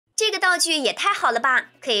道具也太好了吧，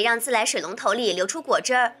可以让自来水龙头里流出果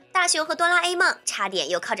汁儿。大雄和哆啦 A 梦差点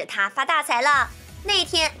又靠着它发大财了。那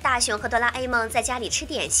天，大雄和哆啦 A 梦在家里吃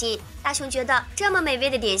点心，大雄觉得这么美味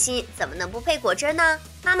的点心怎么能不配果汁呢？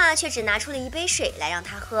妈妈却只拿出了一杯水来让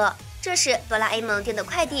他喝。这时，哆啦 A 梦订的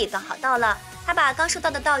快递刚好到了。他把刚收到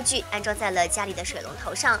的道具安装在了家里的水龙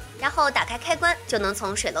头上，然后打开开关，就能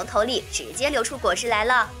从水龙头里直接流出果汁来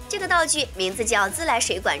了。这个道具名字叫自来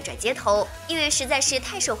水管转接头，因为实在是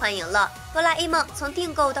太受欢迎了，哆啦 A 梦从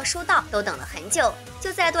订购到收到都等了很久。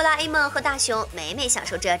就在哆啦 A 梦和大雄美美享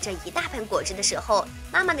受着这一大盆果汁的时候，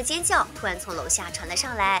妈妈的尖叫突然从楼下传了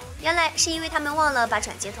上来。原来是因为他们忘了把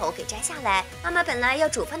转接头给摘下来，妈妈本来要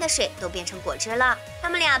煮饭的水都变成果汁了。他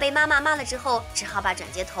们俩被妈妈骂了之后，只好把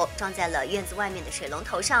转接头装在了院子外面的水龙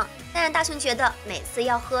头上。但大雄觉得每次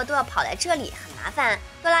要喝都要跑来这里很麻烦，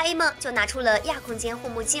哆啦 A 梦就拿出了亚空间护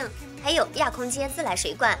目镜，还有亚空间自来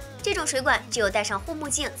水管。这种水管只有戴上护目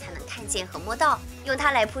镜才能看见和摸到，用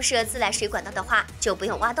它来铺设自来水管道的话，就不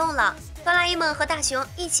用挖洞了。哆啦 A 梦和大雄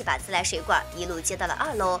一起把自来水管一路接到了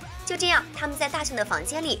2楼，就这样，他们在大雄的房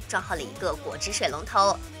间里装好了一个果汁水龙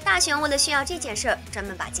头。大雄为了炫耀这件事儿，专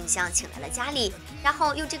门把静香请来了家里，然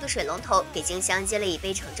后用这个水龙头给静香接了一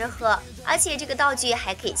杯橙汁喝。而且这个道具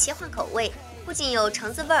还可以切换口味，不仅有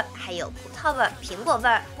橙子味儿，还有葡萄味儿、苹果味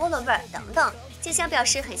儿、菠萝味儿等等。静香表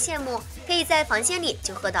示很羡慕，可以在房间里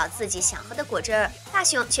就喝到自己想喝的果汁儿。大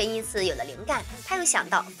雄却因此有了灵感，他又想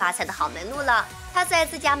到发财的好门路了。他在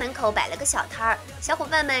自家门口摆了个小摊儿，小伙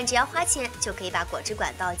伴们只要花钱就可以把果汁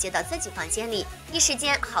管道接到自己房间里。一时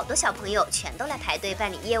间，好多小朋友全都来排队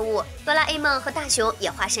办理业务。哆啦 A 梦和大雄也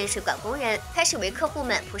化身水管工人，开始为客户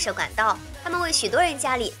们铺设管道。他们为许多人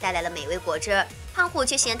家里带来了美味果汁。胖虎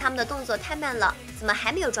却嫌他们的动作太慢了，怎么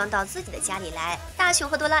还没有装到自己的家里来？大雄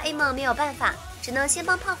和哆啦 A 梦没有办法，只能先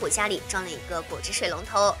帮胖虎家里装了一个果汁水龙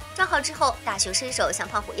头。装好之后，大雄伸手向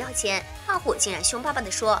胖虎要钱，胖虎竟然凶巴巴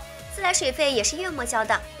地说：“自来水费也是月末交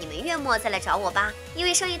的，你们月末再来找我吧。”因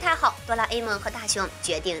为生意太好，哆啦 A 梦和大雄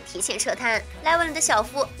决定提前撤摊。来问了的小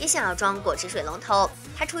夫也想要装果汁水龙头，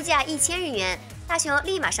他出价1000日元。大雄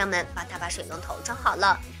立马上门帮他把水龙头装好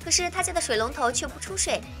了，可是他家的水龙头却不出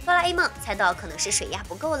水。哆啦 A 梦猜到可能是水压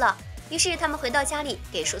不够了，于是他们回到家里，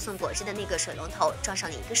给输送果汁的那个水龙头装上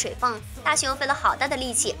了一个水泵。大雄费了好大的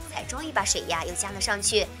力气，才终于把水压又加了上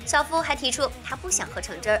去。小夫还提出他不想喝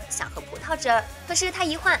橙汁儿，想喝葡萄汁儿，可是他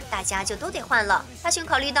一换，大家就都得换了。大雄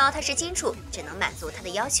考虑到他是金主，只能满足他的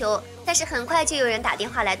要求。但是很快就有人打电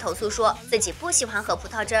话来投诉，说自己不喜欢喝葡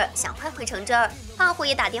萄汁儿，想换回橙汁儿。胖虎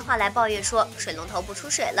也打电话来抱怨说水龙头不出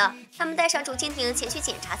水了。他们带上竹蜻蜓前去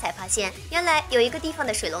检查，才发现原来有一个地方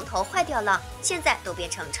的水龙头坏掉了，现在都变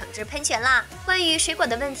成橙汁喷泉啦。关于水果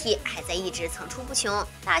的问题还在一直层出不穷，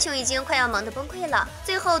大雄已经快要忙得崩溃了。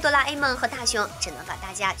最后哆啦 A 梦和大雄只能把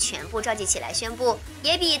大家全部召集起来宣布，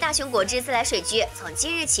野比大雄果汁自来水局从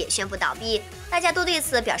今日起宣布倒闭。大家都对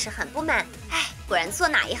此表示很不满，果然做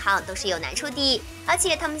哪一行都是有难处的，而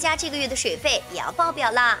且他们家这个月的水费也要爆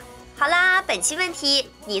表啦。好啦，本期问题，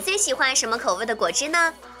你最喜欢什么口味的果汁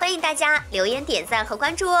呢？欢迎大家留言、点赞和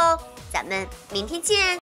关注哦，咱们明天见。